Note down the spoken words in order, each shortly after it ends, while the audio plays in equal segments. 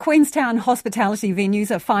Queenstown hospitality venues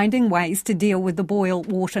are finding ways to deal with the boil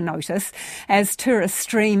water notice as tourists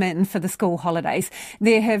stream in for the school holidays.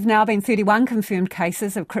 There have now been 31 confirmed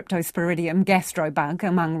cases of cryptosporidium gastro bug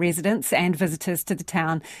among residents and visitors to the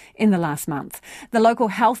town in the last month. The local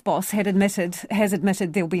health boss has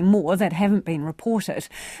admitted there'll be more that haven't been reported.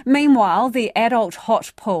 Meanwhile, the adult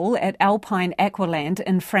hot pool at Alpine Aqualand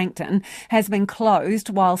in Frankton has been closed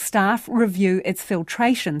while staff review its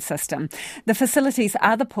filtration system. The facility's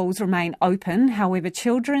other pools remain open. However,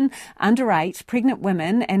 children under 8, pregnant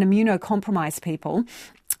women and immunocompromised people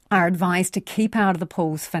are advised to keep out of the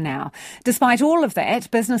pools for now. Despite all of that,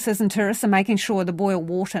 businesses and tourists are making sure the boil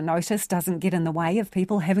water notice doesn't get in the way of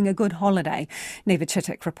people having a good holiday. Niva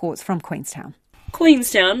Chittock reports from Queenstown.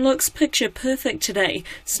 Queenstown looks picture perfect today.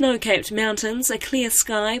 Snow-capped mountains, a clear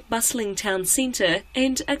sky, bustling town centre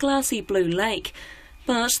and a glassy blue lake.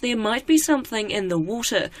 But there might be something in the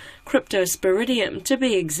water, cryptosporidium to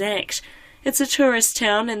be exact. It's a tourist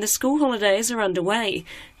town and the school holidays are underway.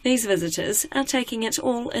 These visitors are taking it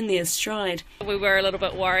all in their stride. We were a little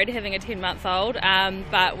bit worried having a 10-month-old,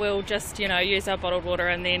 but we'll just, use our bottled water,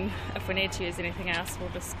 and then if we need to use anything else, we'll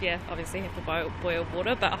just, obviously have to boil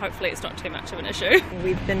water, but hopefully it's not too much of an issue.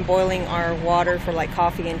 We've been boiling our water for like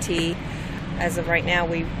coffee and tea. As of right now,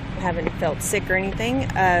 we haven't felt sick or anything.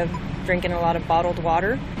 Drinking a lot of bottled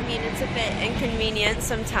water. I mean, it's a bit inconvenient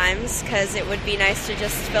sometimes because it would be nice to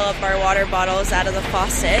just fill up our water bottles out of the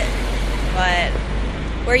faucet, but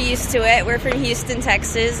we're used to it. We're from Houston,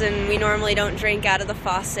 Texas, and we normally don't drink out of the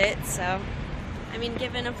faucet, so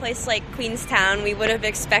given a place like Queenstown, we would have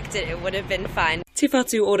expected it would have been fine. Te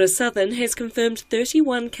Whatu Ora Southern has confirmed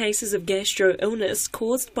 31 cases of gastro illness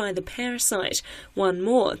caused by the parasite, one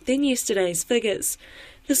more than yesterday's figures.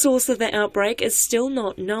 The source of the outbreak is still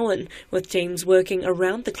not known, with teams working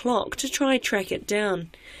around the clock to try track it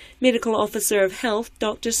down. Medical Officer of Health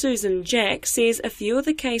Dr. Susan Jack says a few of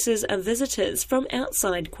the cases are visitors from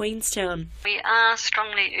outside Queenstown. We are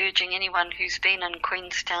strongly urging anyone who's been in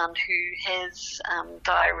Queenstown who has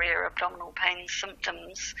diarrhoea, abdominal pain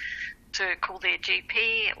symptoms to call their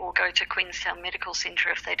GP or go to Queenstown Medical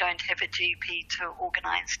Centre if they don't have a GP to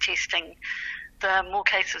organise testing. The more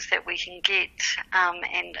cases that we can get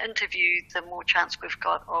and interview, the more chance we've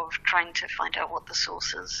got of trying to find out what the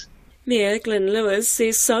source is. Mayor Glenn Lewis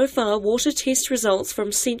says so far water test results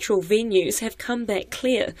from central venues have come back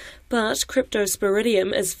clear, but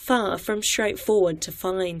cryptosporidium is far from straightforward to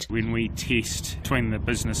find. When we test between the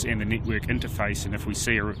business and the network interface, and if we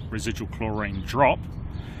see a residual chlorine drop,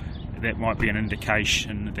 that might be an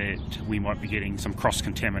indication that we might be getting some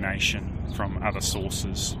cross-contamination from other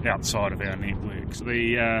sources outside of our networks.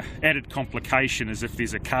 The added complication is if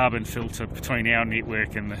there's a carbon filter between our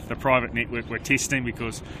network and the private network we're testing,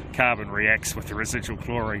 because carbon reacts with the residual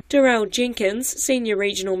chlorine. Darrell Jenkins, Senior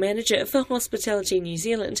Regional Manager for Hospitality New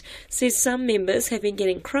Zealand, says some members have been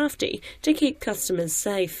getting crafty to keep customers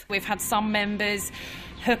safe. We've had some members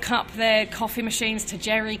hook up their coffee machines to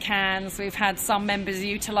jerry cans. We've had some members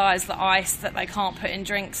utilise the ice that they can't put in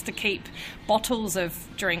drinks to keep bottles of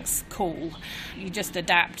drinks cool. You just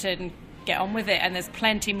adapt and get on with it, and there's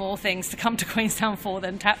plenty more things to come to Queenstown for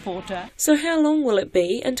than tap water. So how long will it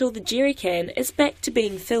be until the jerry can is back to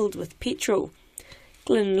being filled with petrol?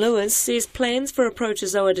 Glenn Lewis says plans for a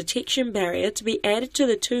protozoa detection barrier to be added to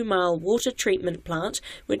the 2-mile water treatment plant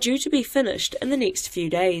were due to be finished in the next few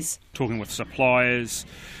days. Talking with suppliers,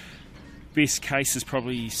 best case is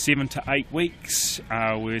probably 7 to 8 weeks.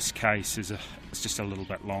 Worst case is it's just a little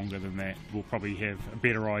bit longer than that. We'll probably have a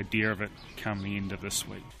better idea of it come the end of this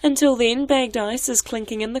week. Until then, bagged ice is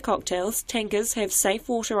clinking in the cocktails, tankers have safe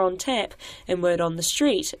water on tap, and word on the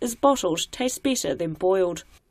street is bottled tastes better than boiled.